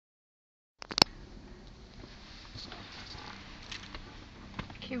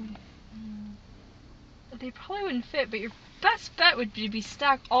Okay, they probably wouldn't fit, but your best bet would be to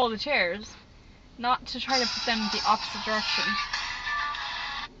stack all the chairs, not to try to put them in the opposite direction.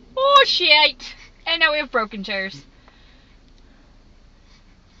 Oh shit! And now we have broken chairs.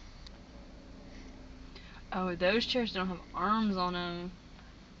 Oh, those chairs don't have arms on them.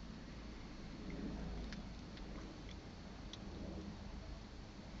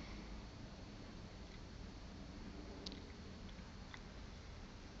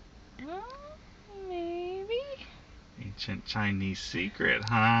 Maybe? Ancient Chinese secret,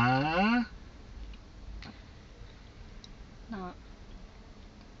 huh? No.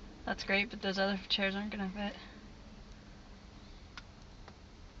 That's great, but those other chairs aren't gonna fit.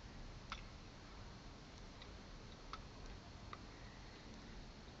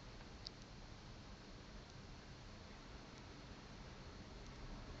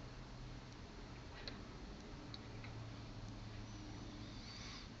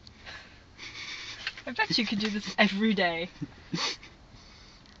 I bet you could do this every day.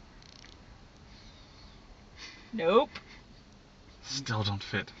 Nope. Still don't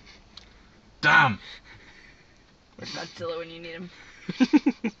fit. Damn! Where's Godzilla when you need him?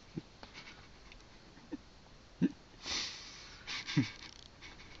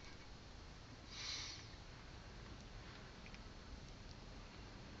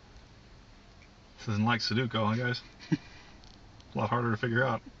 This isn't like Sudoku, huh, guys? A lot harder to figure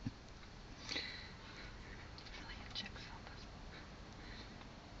out.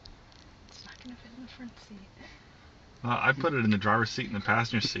 It's not gonna fit in the front seat. I put it in the driver's seat and the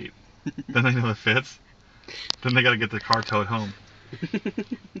passenger seat. Then they know it fits. Then they gotta get the car towed home.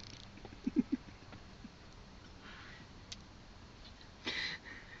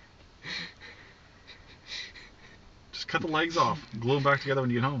 Just cut the legs off. Glue them back together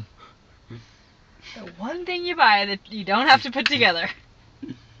when you get home. The one thing you buy that you don't have to put together.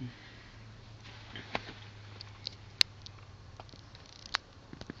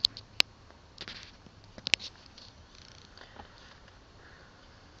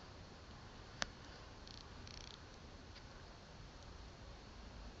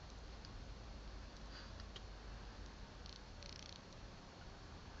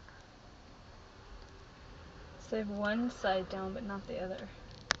 So I have one side down, but not the other.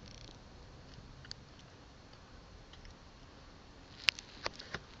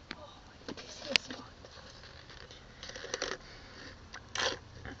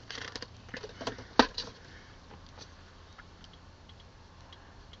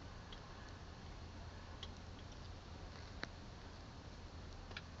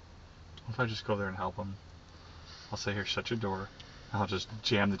 What if I just go there and help them? I'll say, here, shut your door. I'll just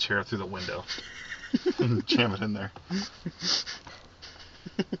jam the chair through the window. And jam it in there. That's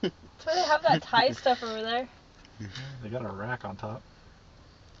why they have that tie stuff over there. They got a rack on top.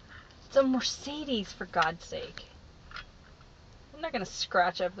 It's a Mercedes, for God's sake. I'm not gonna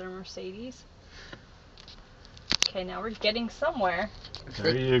scratch up their Mercedes. Okay, now we're getting somewhere.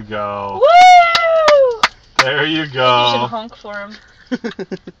 There you go. Woo! There you You should go. honk for them.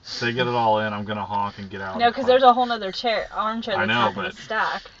 They get it all in, I'm gonna honk and get out. No, because there's a whole nother armchair I that's know, not gonna but-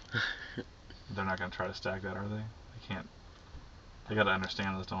 stack. They're not gonna try to stack that, are they? They can't. They gotta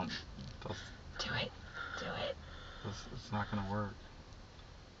understand this. Don't. Do it. Do it. It's not gonna work.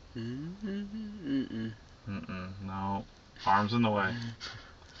 Mm-mm. No. Arms in the way.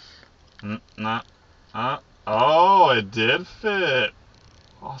 Not. Oh, it did fit.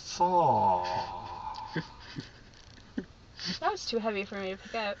 Awesome. That was too heavy for me to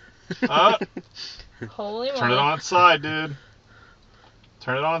pick up. Holy moly. Turn it on its side, dude.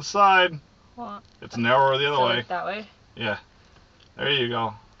 Turn it on its side. Well, It's narrower the other so way. like that way. Yeah. There you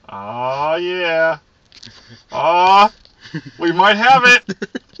go. Oh, yeah. Oh, we might have it.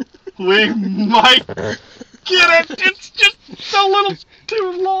 We might get it. It's just a little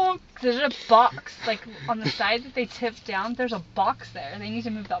too long. There's a box, like, on the side that they tipped down. There's a box there. They need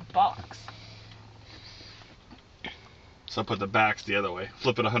to move that box. So put the backs the other way.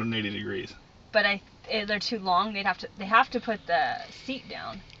 Flip it 180 degrees. But they're too long. They have to put the seat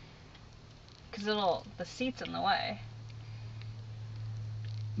down. Because the seat's in the way.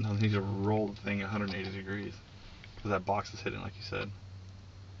 No, they need to roll the thing 180 degrees. Because that box is hidden, like you said.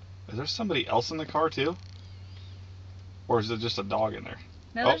 Is there somebody else in the car, too? Or is it just a dog in there?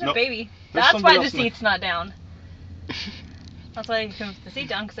 No, there's a baby. There's That's somebody why the else in seat's not down. That's why they can move the seat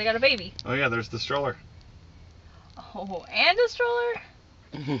down, because they got a baby. Oh, yeah, there's the stroller. Oh, and a stroller?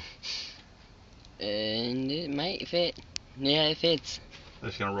 And it might fit. Yeah, it fits. They're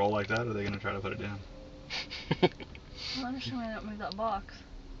just going to roll like that, or are they going to try to put it down? I don't understand why they don't move that box.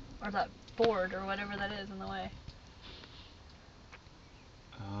 Or that board, or whatever that is in the way.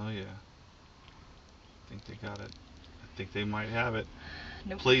 Oh yeah. I think they got it. I think they might have it.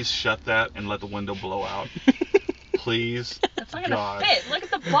 Nope. Please shut that and let the window blow out. Please. That's not gonna God. fit. Look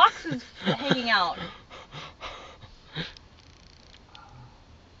at the boxes hanging out.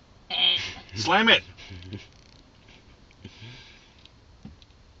 Slam it.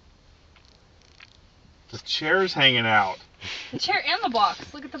 The chair's hanging out. The chair and the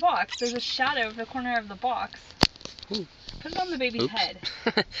box. Look at the box. There's a shadow of the corner of the box. Ooh. Put it on the baby's Oops. head.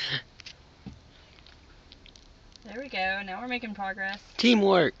 There we go. Now we're making progress.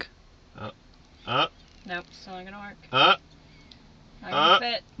 Teamwork. Nope, still not gonna work. Uh, Not gonna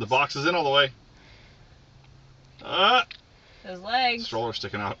fit. the box is in all the way. Those legs. Stroller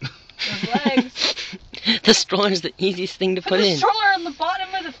sticking out. Those legs. The stroller's the easiest thing to Put put the in. stroller on the bottom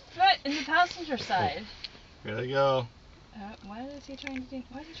of the foot in the passenger side. Here they go. Why is he trying to do?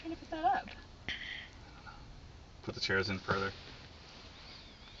 Why is he trying to put that up? Put the chairs in further.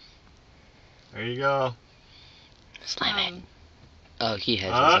 There you go. Slam it. Oh, he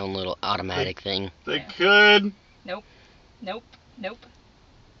has his own little automatic thing. They Yeah. could. Nope. Nope.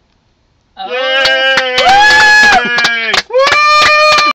 Yay!